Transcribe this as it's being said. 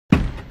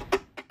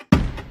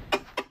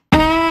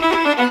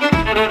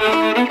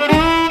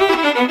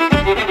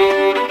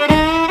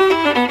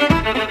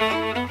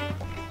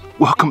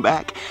Welcome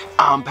back.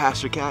 I'm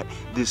Pastor Cat.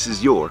 This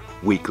is your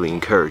weekly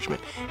encouragement.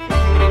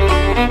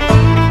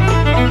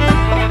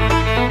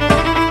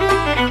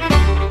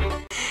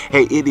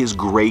 Hey, it is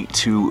great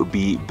to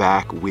be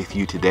back with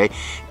you today,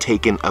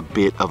 taking a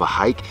bit of a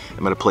hike.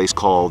 I'm at a place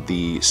called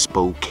the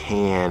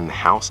Spokane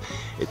House.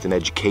 It's an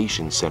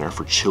education center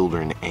for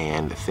children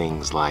and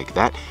things like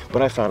that.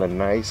 But I found a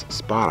nice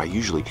spot. I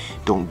usually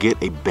don't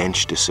get a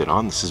bench to sit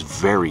on. This is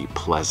very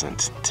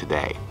pleasant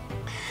today.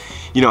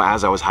 You know,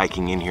 as I was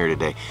hiking in here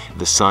today,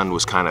 the sun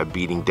was kind of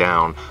beating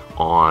down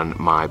on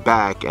my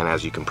back, and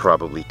as you can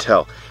probably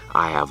tell,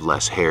 I have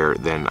less hair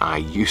than I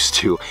used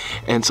to.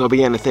 And so I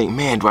began to think,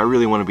 man, do I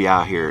really want to be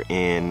out here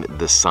in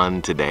the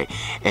sun today?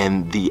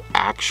 And the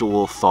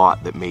actual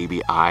thought that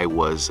maybe I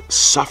was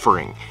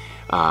suffering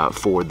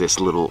for this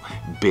little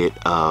bit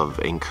of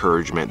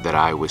encouragement that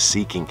I was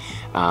seeking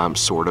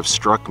sort of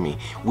struck me,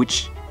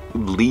 which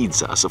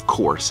leads us, of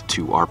course,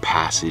 to our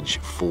passage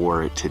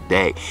for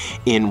today.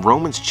 In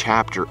Romans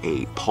chapter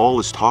 8, Paul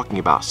is talking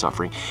about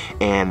suffering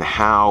and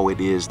how it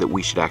is that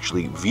we should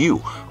actually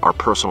view our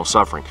personal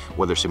suffering,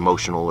 whether it's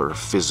emotional or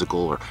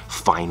physical or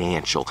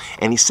financial.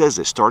 And he says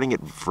this, starting at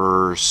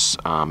verse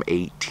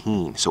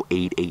 18, so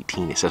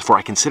 8:18, it says, "For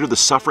I consider the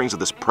sufferings of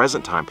this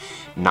present time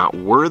not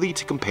worthy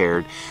to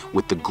compare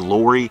with the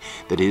glory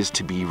that is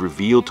to be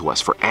revealed to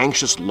us. For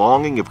anxious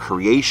longing of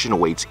creation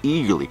awaits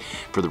eagerly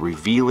for the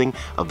revealing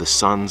of the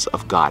sons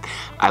of God."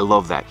 I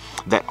love that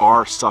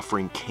our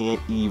suffering can't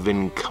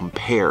even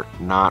compare,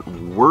 not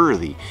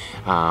worthy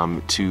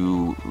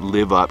to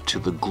live up to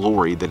the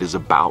glory that is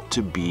about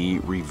to be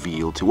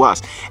revealed to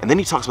us. And then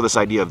he talks about this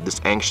idea of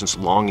this anxious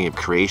longing of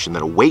creation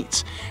that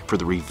awaits for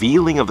the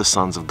revealing of the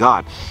sons of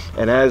God.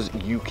 And as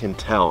you can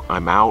tell,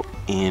 I'm out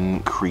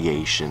in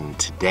creation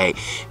today.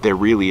 There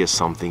really is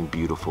something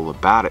beautiful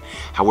about it.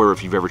 However,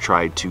 if you've ever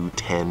tried to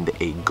tend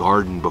a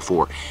garden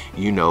before,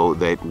 you know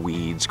that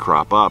weeds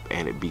crop up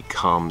and it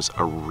becomes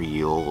a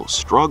real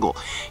struggle.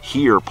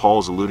 Here,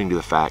 Paul's alluding to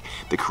the fact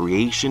that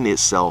creation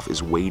itself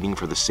is waiting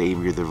for the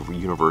Savior of the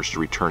universe to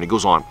return. He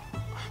goes on,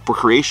 "For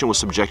creation was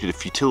subjected to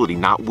futility,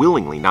 not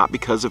willingly, not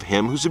because of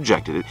him who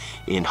subjected it,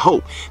 in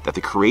hope that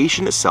the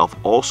creation itself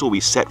also will be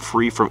set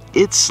free from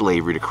its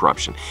slavery to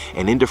corruption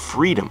and into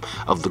freedom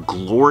of the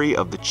glory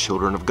of the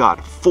children of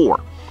God. For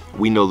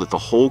we know that the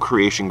whole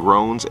creation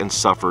groans and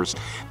suffers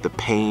the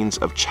pains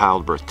of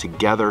childbirth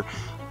together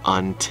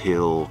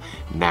until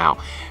now."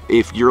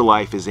 If your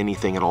life is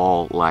anything at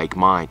all like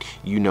mine,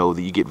 you know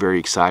that you get very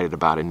excited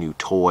about a new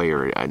toy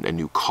or a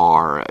new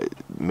car,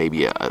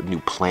 maybe a new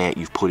plant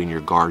you've put in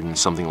your garden,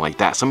 something like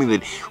that, something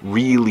that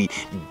really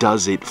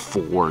does it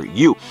for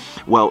you.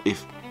 Well,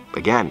 if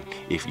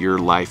your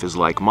life is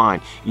like mine,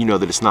 you know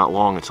that it's not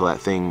long until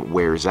that thing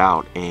wears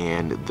out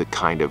and the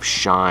kind of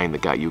shine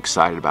that got you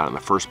excited about it in the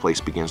first place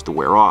begins to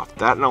wear off.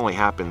 That not only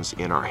happens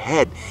in our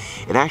head,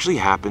 it actually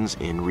happens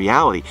in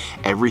reality.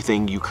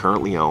 Everything you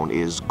currently own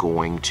is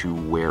going to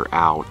wear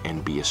out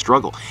and be a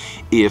struggle.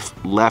 If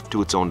left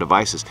to its own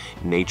devices,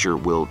 nature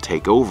will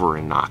take over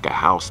and knock a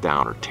house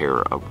down or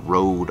tear a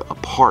road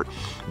apart.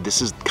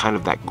 This is kind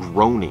of that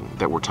groaning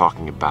that we're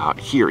talking about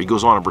here. He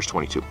goes on in verse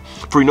 22.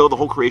 "For we know the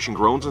whole creation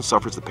groans and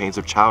suffers the pains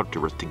of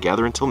childbirth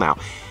together until now.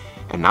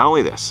 And not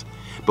only this,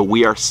 but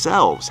we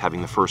ourselves,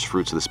 having the first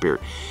fruits of the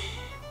Spirit,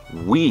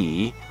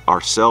 we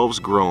ourselves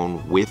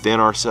groan within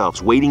ourselves,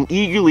 waiting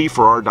eagerly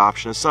for our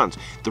adoption as sons,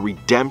 the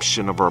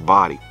redemption of our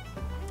body."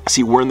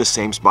 See, we're in the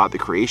same spot that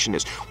creation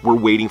is. We're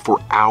waiting for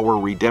our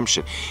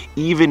redemption.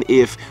 Even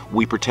if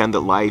we pretend that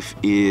life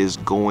is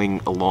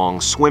going along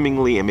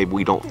swimmingly and maybe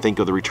we don't think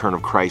of the return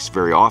of Christ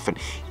very often,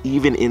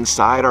 even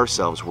inside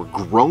ourselves, we're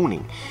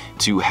groaning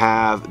to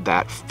have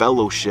that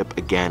fellowship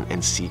again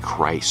and see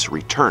Christ's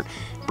return.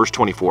 Verse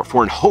 24,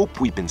 "For in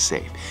hope we've been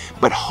saved.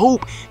 But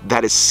hope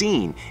that is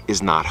seen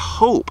is not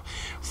hope.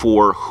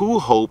 For who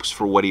hopes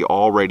for what he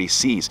already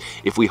sees?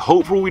 If we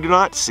hope for what we do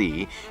not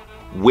see,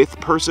 with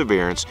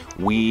perseverance,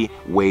 we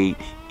wait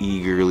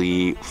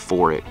eagerly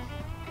for it."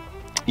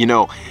 You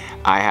know,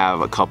 I have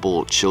a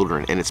couple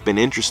children, and it's been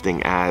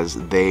interesting as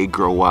they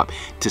grow up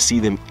to see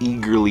them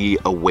eagerly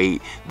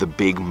await the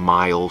big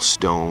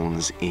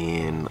milestones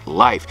in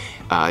life.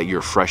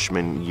 Your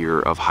freshman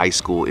year of high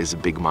school is a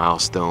big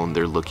milestone.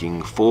 They're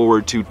looking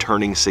forward to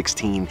turning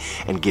 16,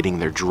 and getting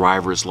their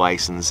driver's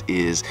license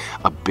is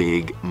a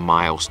big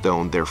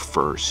milestone. Their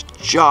first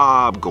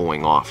job,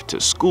 going off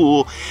to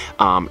school,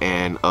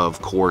 and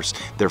of course,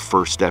 their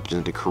first steps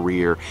into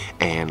career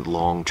and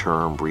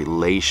long-term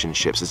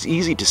relationships. It's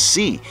easy to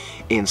see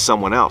in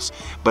someone else,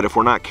 but if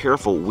we're not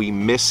careful, we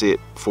miss it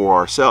for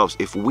ourselves.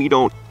 If we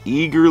don't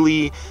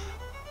eagerly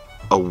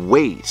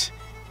await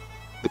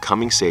the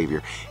coming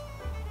Savior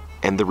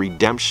and the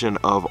redemption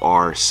of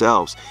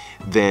ourselves,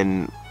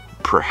 then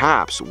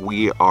perhaps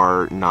we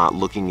are not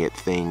looking at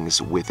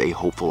things with a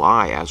hopeful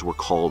eye, as we're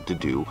called to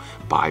do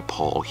by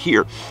Paul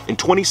here. In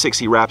 26,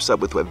 he wraps up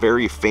with a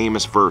very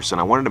famous verse,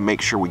 and I wanted to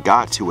make sure we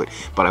got to it,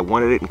 but I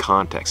wanted it in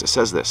context. It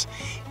says this,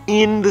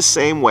 "In the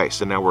same way,"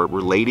 so now we're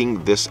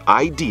relating this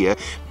idea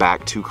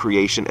back to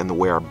creation and the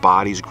way our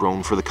bodies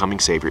groan for the coming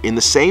Savior. "In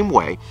the same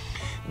way,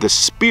 The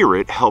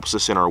Spirit helps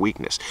us in our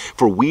weakness.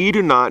 For we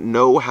do not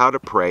know how to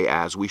pray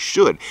as we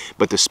should,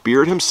 but the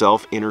Spirit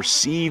himself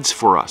intercedes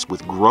for us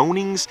with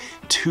groanings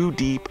too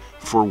deep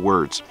for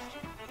words.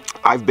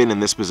 I've been in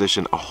this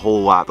position a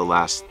whole lot the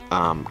last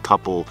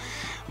couple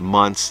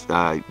months,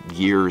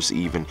 years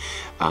even.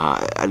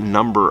 A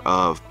number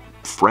of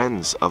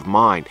friends of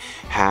mine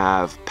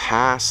have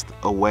passed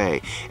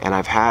away, and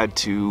I've had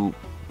to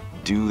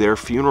do their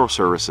funeral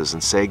services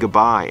and say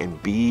goodbye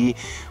and be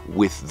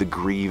with the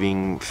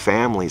grieving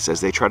families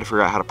as they try to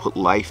figure out how to put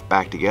life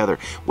back together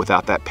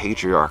without that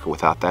patriarch or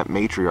without that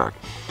matriarch.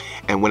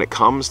 And when it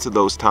comes to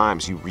those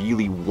times, you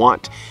really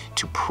want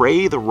to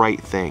pray the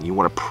right thing. You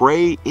want to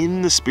pray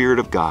in the Spirit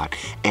of God,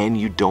 and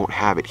you don't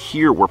have it.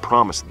 Here we're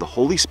promised the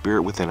Holy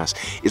Spirit within us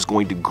is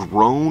going to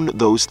groan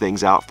those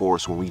things out for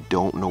us when we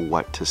don't know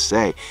what to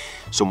say.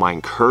 So my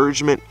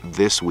encouragement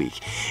this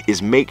week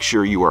is make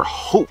sure you are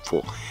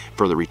hopeful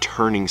for the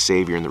returning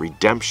Savior and the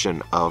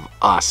redemption of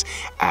us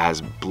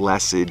as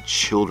blessed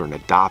children,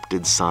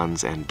 adopted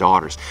sons and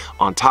daughters.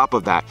 On top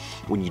of that,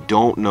 when you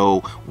don't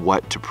know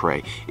what to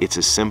pray, it's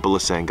as simple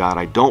as saying, God,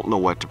 I don't know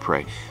what to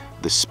pray.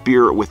 The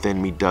Spirit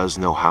within me does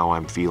know how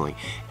I'm feeling,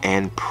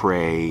 and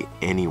pray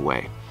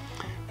anyway.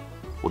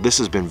 Well, this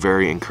has been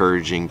very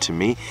encouraging to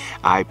me.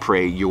 I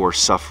pray your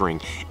suffering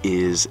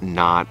is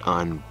not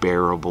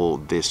unbearable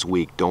this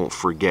week. Don't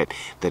forget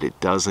that it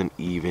doesn't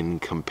even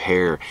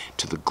compare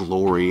to the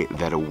glory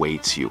that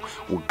awaits you.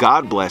 Well,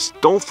 God bless.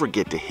 Don't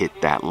forget to hit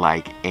that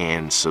like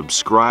and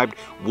subscribe.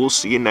 We'll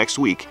see you next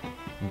week.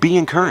 Be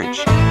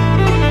encouraged.